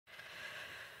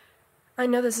I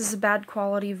know this is a bad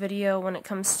quality video when it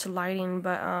comes to lighting,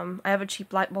 but I have a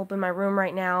cheap light bulb in my room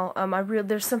right now.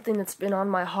 There's something that's been on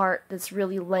my heart that's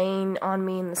really laying on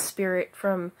me in the spirit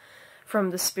from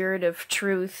the spirit of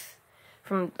truth.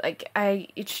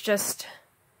 It's just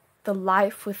the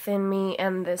life within me,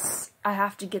 and this, I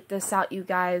have to get this out, you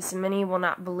guys. Many will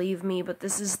not believe me, but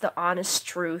this is the honest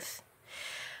truth.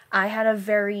 I had a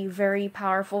very, very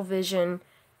powerful vision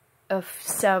of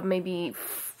maybe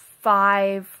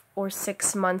 5 or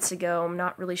 6 months ago, I'm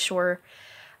not really sure,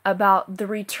 about the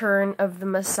return of the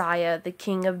Messiah, the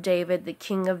King of David, the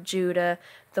King of Judah,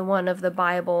 the one of the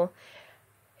Bible.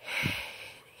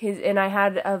 And I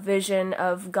had a vision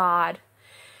of God.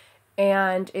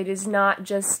 And it is not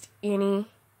just any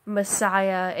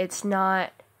Messiah, it's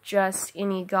not just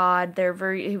any God.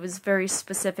 He was very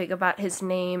specific about his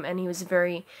name,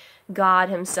 and God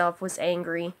himself was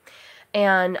angry.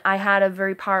 And I had a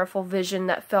very powerful vision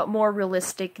that felt more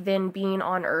realistic than being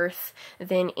on earth,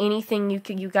 than anything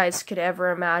you guys could ever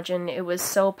imagine. It was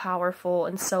so powerful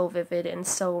and so vivid and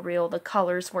so real. The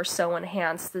colors were so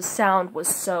enhanced. The sound was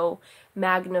so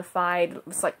magnified. It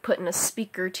was like putting a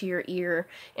speaker to your ear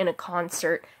in a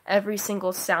concert. Every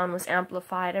single sound was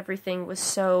amplified. Everything was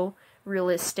so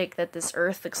realistic that this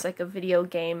earth looks like a video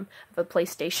game of a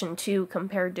PlayStation 2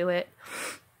 compared to it.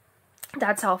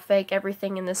 That's how fake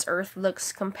everything in this earth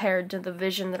looks compared to the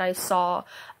vision that I saw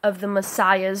of the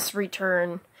Messiah's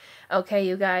return. Okay,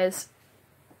 you guys,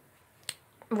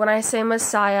 when I say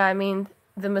Messiah, I mean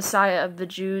the Messiah of the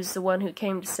Jews, the one who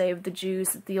came to save the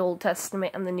Jews that the Old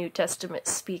Testament and the New Testament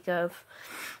speak of.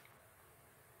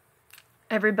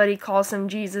 Everybody calls him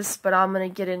Jesus, but I'm going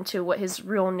to get into what his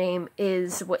real name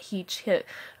is, what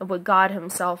God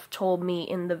himself told me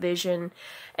in the vision.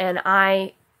 And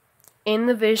in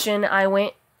the vision, I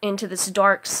went into this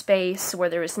dark space where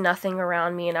there was nothing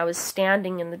around me, and I was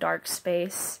standing in the dark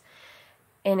space.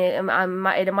 And it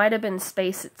might have been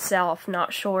space itself,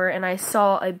 not sure. And I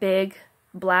saw a big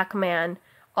black man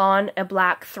on a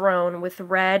black throne with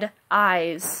red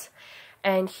eyes.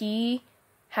 And he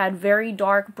had very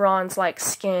dark bronze-like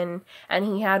skin, and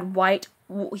he had white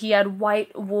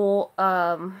wool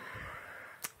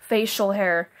facial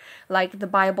hair, like the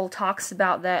Bible talks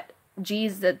about that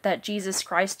Jesus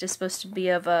Christ is supposed to be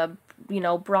of a,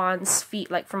 bronze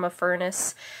feet, like from a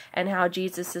furnace, and how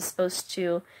Jesus is supposed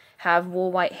to have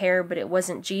wool white hair, but it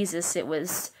wasn't Jesus, it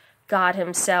was God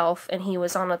himself, and he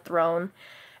was on a throne,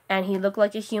 and he looked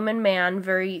like a human man,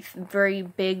 very, very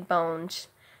big boned,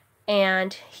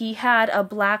 and he had a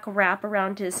black wrap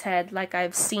around his head, like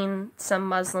I've seen some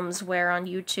Muslims wear on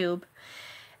YouTube.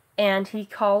 And he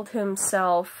called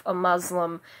himself a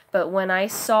Muslim, but when I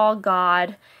saw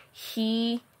God,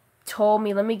 he told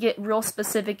me, let me get real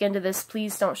specific into this,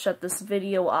 please don't shut this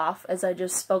video off as I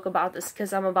just spoke about this,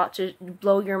 because I'm about to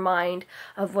blow your mind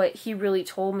of what he really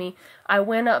told me. I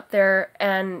went up there,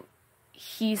 and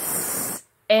he's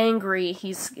angry,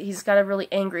 he's got a really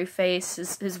angry face,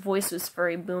 his voice was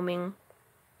very booming.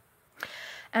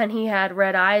 And he had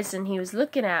red eyes, and he was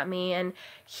looking at me, and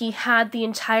he had the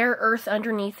entire earth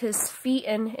underneath his feet,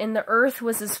 and the earth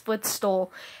was his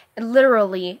footstool,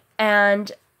 literally,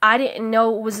 and I didn't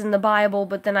know it was in the Bible,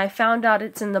 but then I found out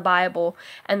it's in the Bible,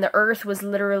 and the earth was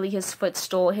literally his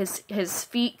footstool. His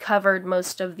feet covered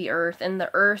most of the earth, and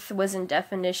the earth was in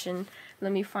definition.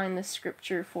 Let me find the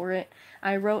scripture for it.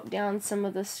 I wrote down some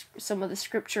of the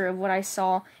scripture of what I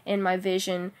saw in my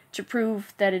vision to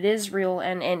prove that it is real,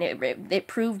 and it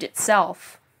proved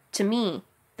itself to me.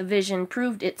 The vision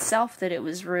proved itself that it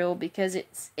was real, because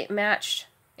it matched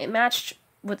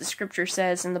what the scripture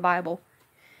says in the Bible.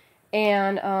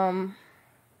 And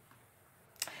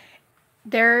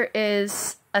there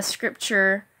is a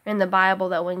scripture in the Bible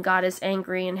that when God is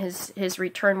angry, and his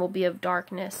return will be of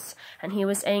darkness, and he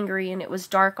was angry and it was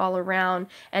dark all around,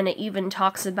 and it even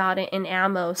talks about it in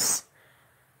AMOS.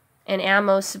 In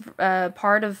AMOS,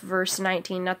 part of verse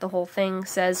 19, not the whole thing,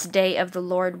 says, "Day of the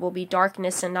Lord will be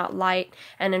darkness and not light."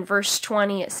 And in verse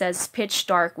 20 it says, "Pitch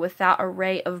dark without a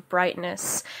ray of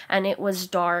brightness." And it was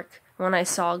dark when I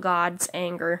saw God's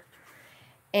anger.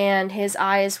 And his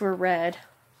eyes were red.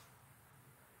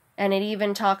 And it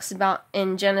even talks about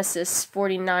in Genesis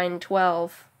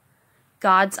 49:12,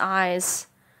 God's eyes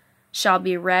shall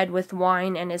be red with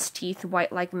wine, and his teeth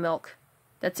white like milk.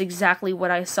 That's exactly what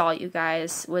I saw, you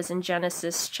guys, was in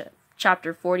Genesis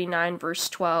chapter 49, verse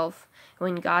 12,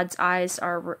 when God's eyes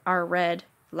are red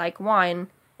like wine,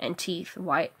 and teeth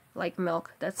white like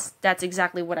milk. That's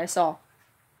exactly what I saw.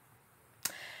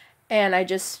 And I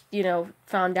just,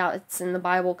 found out it's in the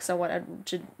Bible because I wanted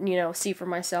to, see for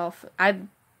myself.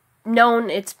 known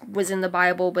it was in the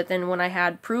Bible, but then when I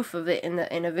had proof of it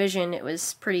in a vision, it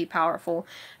was pretty powerful.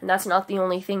 And that's not the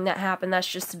only thing that happened.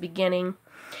 That's just the beginning.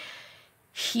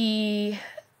 He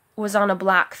was on a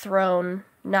black throne,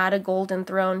 not a golden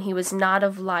throne. He was not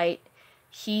of light.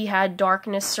 He had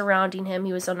darkness surrounding him.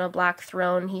 He was on a black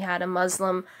throne. He had a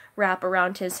Muslim wrap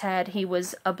around his head. He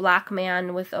was a black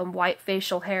man with a white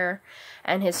facial hair,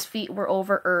 and his feet were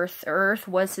over earth. Earth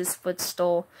was his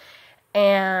footstool,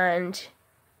 and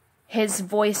his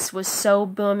voice was so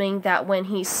booming that when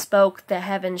he spoke, the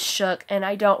heavens shook. And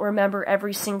I don't remember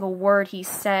every single word he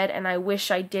said, and I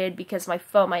wish I did, because my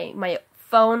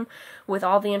phone with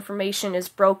all the information is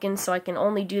broken, so I can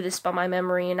only do this by my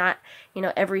memory and not,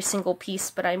 every single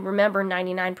piece, but I remember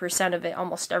 99% of it,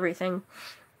 almost everything.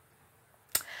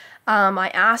 I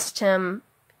asked him,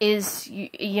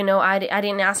 I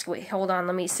didn't ask, hold on,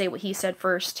 let me say what he said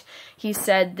first. He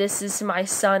said, "This is my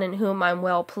son in whom I'm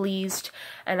well pleased."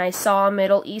 And I saw a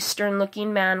Middle Eastern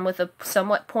looking man with a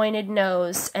somewhat pointed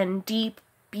nose and deep,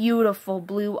 beautiful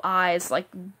blue eyes, like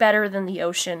better than the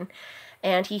ocean.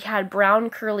 And he had brown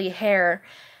curly hair,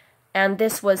 and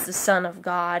this was the Son of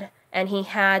God. And he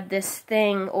had this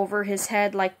thing over his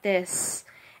head like this,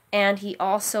 and he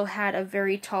also had a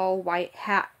very tall white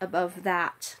hat above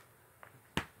that.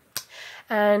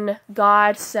 And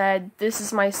God said, "This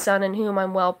is my son in whom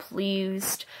I'm well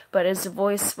pleased," but his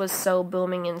voice was so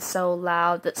booming and so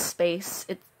loud that space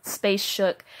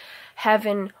shook.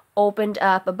 Heaven opened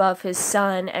up above his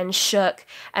son and shook,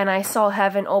 and I saw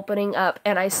heaven opening up,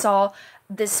 and I saw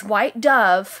this white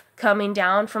dove coming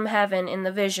down from heaven in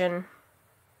the vision.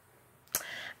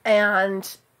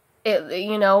 And it,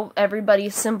 everybody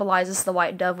symbolizes the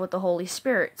white dove with the Holy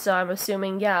Spirit, so I'm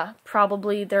assuming,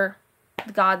 probably they're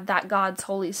God's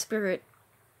Holy Spirit.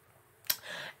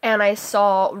 And I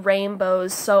saw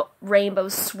rainbows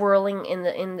swirling in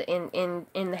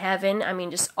the heaven. I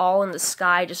mean, just all in the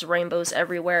sky, just rainbows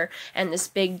everywhere. And this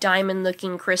big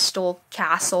diamond-looking crystal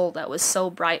castle that was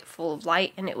so bright, full of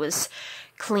light, and it was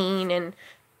clean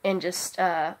and just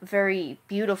very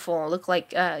beautiful. It looked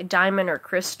like diamond or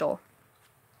crystal.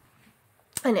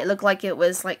 And it looked like it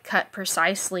was like cut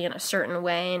precisely in a certain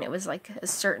way, and it was like a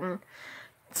certain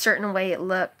way it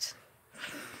looked.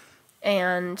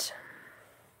 And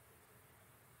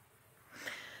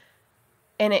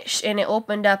it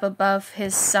opened up above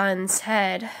his son's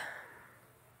head.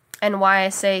 And why I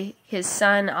say his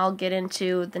son, I'll get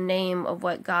into the name of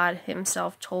what God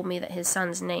himself told me that his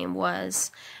son's name was,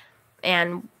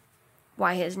 and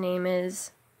why his name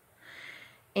is.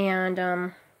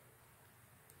 And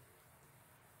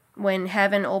when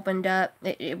heaven opened up,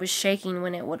 it was shaking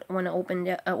when it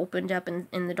opened up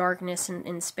in the darkness and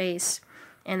in space,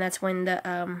 and that's when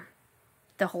the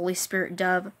Holy Spirit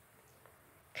dove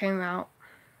came out.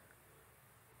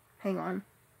 Hang on.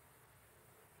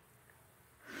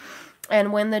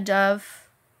 And when the dove,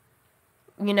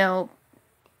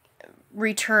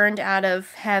 returned out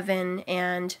of heaven,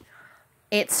 and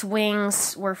its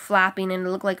wings were flapping, and it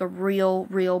looked like a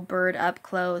real bird up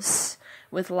close,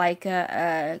 with like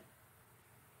a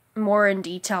more in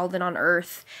detail than on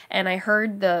earth. And I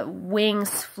heard the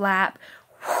wings flap,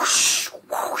 whoosh,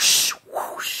 whoosh,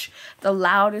 whoosh, the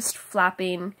loudest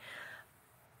flapping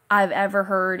I've ever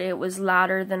heard. It was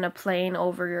louder than a plane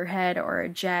over your head, or a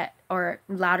jet, or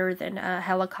louder than a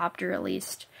helicopter at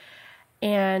least.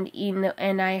 And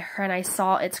I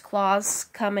saw its claws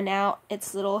coming out,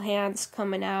 its little hands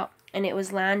coming out, and it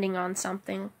was landing on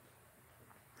something.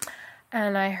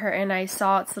 And I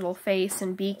saw its little face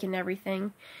and beak and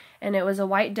everything. And it was a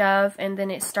white dove, and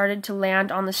then it started to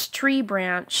land on this tree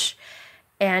branch,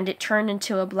 and it turned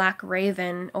into a black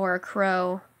raven or a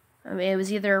crow. I mean, it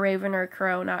was either a raven or a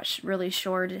crow, not really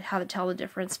sure how to tell the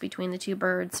difference between the two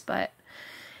birds, but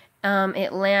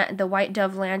the white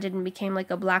dove landed and became like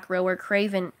a black roe or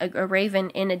a raven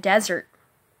in a desert.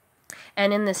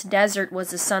 And in this desert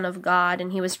was the Son of God,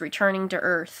 and he was returning to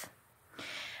earth.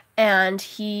 And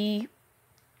he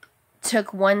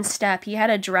took one step. He had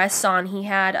a dress on. He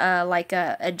had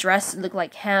a dress that looked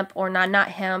like hemp, or not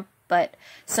hemp, but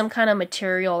some kind of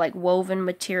material, like woven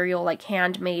material, like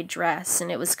handmade dress,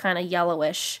 and it was kind of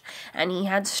yellowish. And he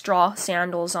had straw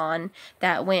sandals on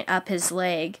that went up his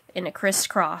leg in a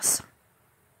crisscross.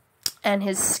 And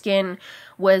his skin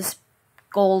was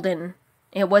golden.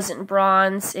 It wasn't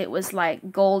bronze, it was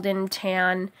like golden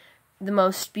tan, the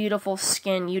most beautiful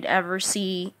skin you'd ever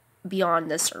see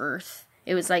beyond this earth.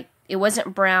 It was like, it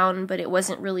wasn't brown, but it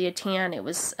wasn't really a tan. It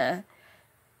was a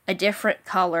different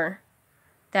color.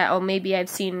 That, maybe I've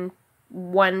seen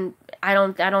one. I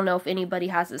don't know if anybody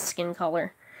has a skin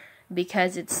color,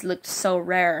 because it's looked so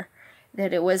rare.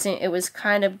 that it was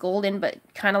kind of golden, but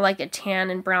kind of like a tan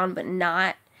and brown, but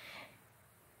not.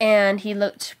 And he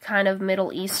looked kind of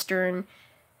Middle Eastern,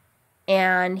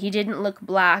 and he didn't look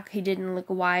black, he didn't look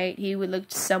white, he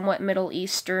looked somewhat Middle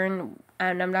Eastern,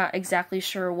 and I'm not exactly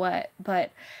sure what,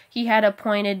 but he had a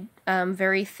pointed,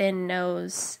 very thin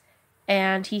nose,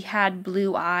 and he had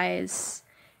blue eyes,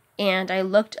 and I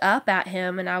looked up at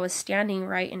him, and I was standing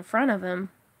right in front of him,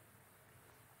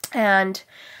 and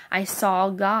I saw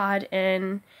God,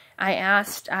 and I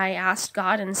asked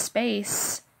God in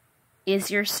space,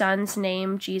 "Is your son's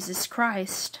name Jesus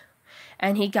Christ?"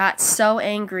 And he got so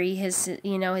angry, his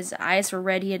eyes were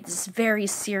red, he had this very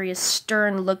serious,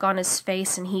 stern look on his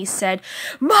face, and he said,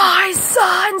 "My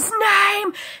son's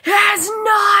name is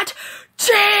not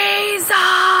Jesus!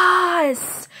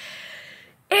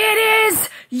 It is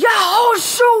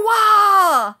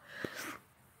Yahushua!"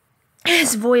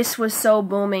 His voice was so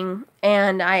booming,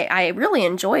 and I really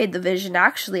enjoyed the vision,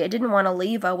 actually. I didn't want to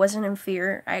leave. I wasn't in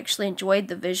fear. I actually enjoyed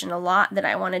the vision a lot, that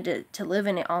I wanted to live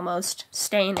in it almost,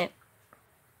 stay in it.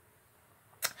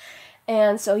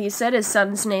 And so he said his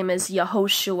son's name is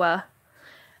Yehoshua,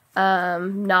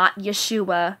 not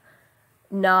Yeshua,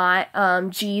 not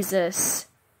Jesus.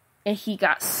 And he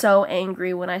got so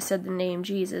angry when I said the name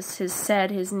Jesus. His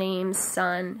son's name is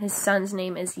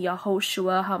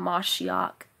Yehoshua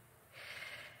HaMashiach.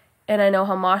 And I know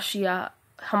Hamashiach,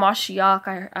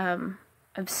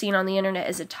 I've seen on the internet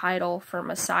as a title for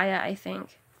Messiah, I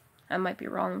think. I might be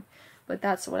wrong, but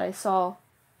that's what I saw,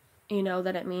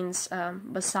 that it means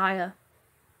Messiah.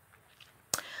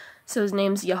 So his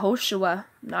name's Yehoshua,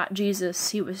 not Jesus.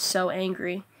 He was so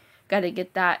angry. Got to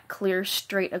get that clear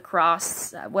straight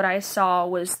across. What I saw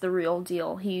was the real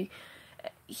deal. He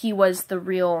was the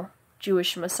real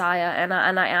Jewish Messiah, and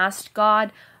I asked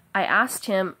God. I asked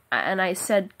him, and I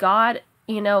said, "God,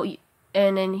 and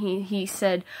then he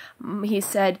said,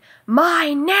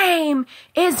 "My name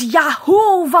is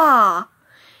Yahuwah,"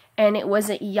 and it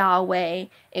wasn't Yahweh.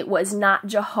 It was not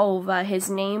Jehovah. His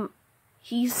name,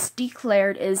 he's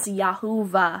declared, is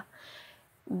Yahuwah.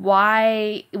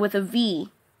 Why with a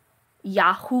V?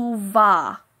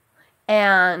 Yahuwah.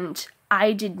 And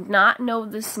I did not know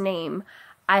this name.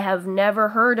 I have never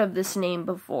heard of this name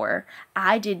before.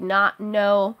 I did not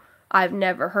know. I've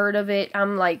never heard of it.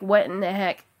 I'm like, what in the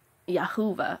heck?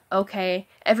 Yahuwah. Okay.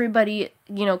 Everybody,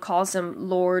 calls him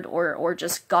Lord or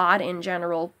just God in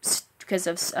general, because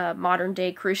of modern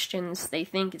day Christians. They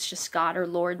think it's just God or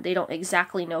Lord. They don't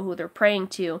exactly know who they're praying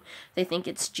to. They think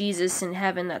it's Jesus in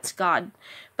heaven, that's God.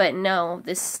 But no,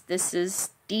 this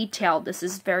is detailed. This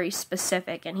is very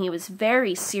specific, and he was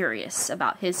very serious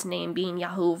about his name being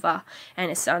Yahuwah and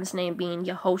his son's name being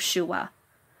Yehoshua,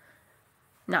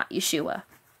 not Yeshua.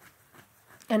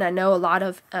 And I know a lot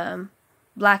of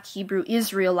Black Hebrew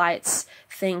Israelites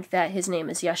think that his name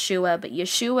is Yeshua, but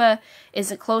Yeshua is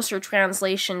a closer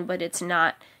translation, but it's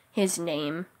not his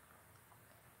name,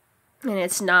 and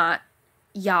it's not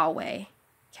Yahweh.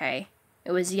 Okay,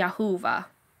 it was Yahuwah.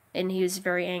 And he was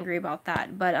very angry about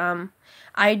that. But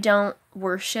I don't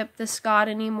worship this God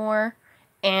anymore,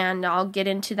 and I'll get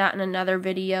into that in another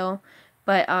video.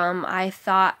 But I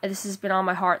thought this has been on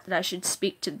my heart that I should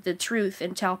speak to the truth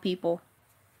and tell people,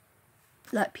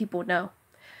 let people know.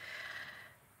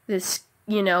 This,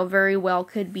 very well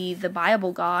could be the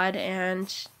Bible God,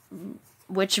 and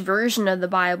which version of the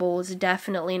Bible is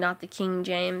definitely not the King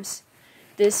James.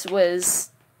 This was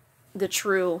the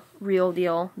true, real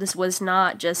deal. This was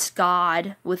not just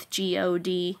God with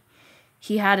G-O-D.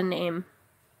 He had a name.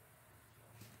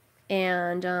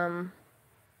 And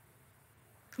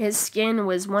his skin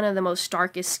was one of the most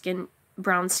darkest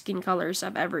brown skin colors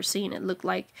I've ever seen. It looked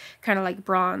like, kind of like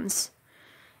bronze.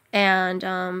 And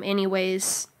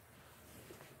anyways,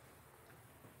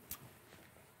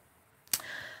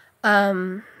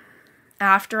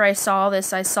 after I saw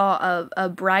this, I saw a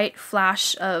bright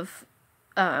flash of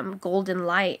golden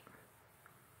light.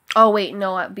 Oh wait,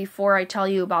 no, before I tell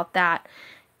you about that,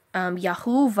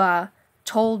 Yahuwah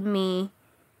told me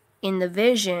in the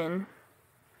vision,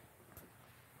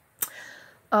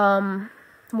 when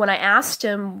I asked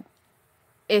him,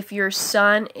 if your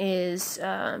son is,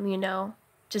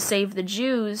 to save the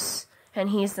Jews,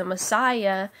 and he's the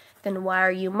Messiah, then why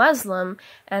are you Muslim?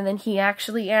 And then he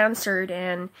actually answered,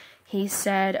 and he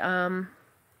said,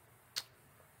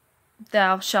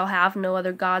 "Thou shalt have no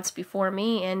other gods before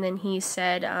me." And then he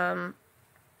said,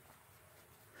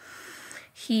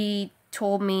 he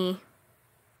told me,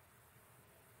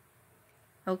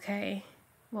 okay,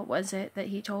 what was it that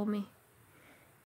he told me?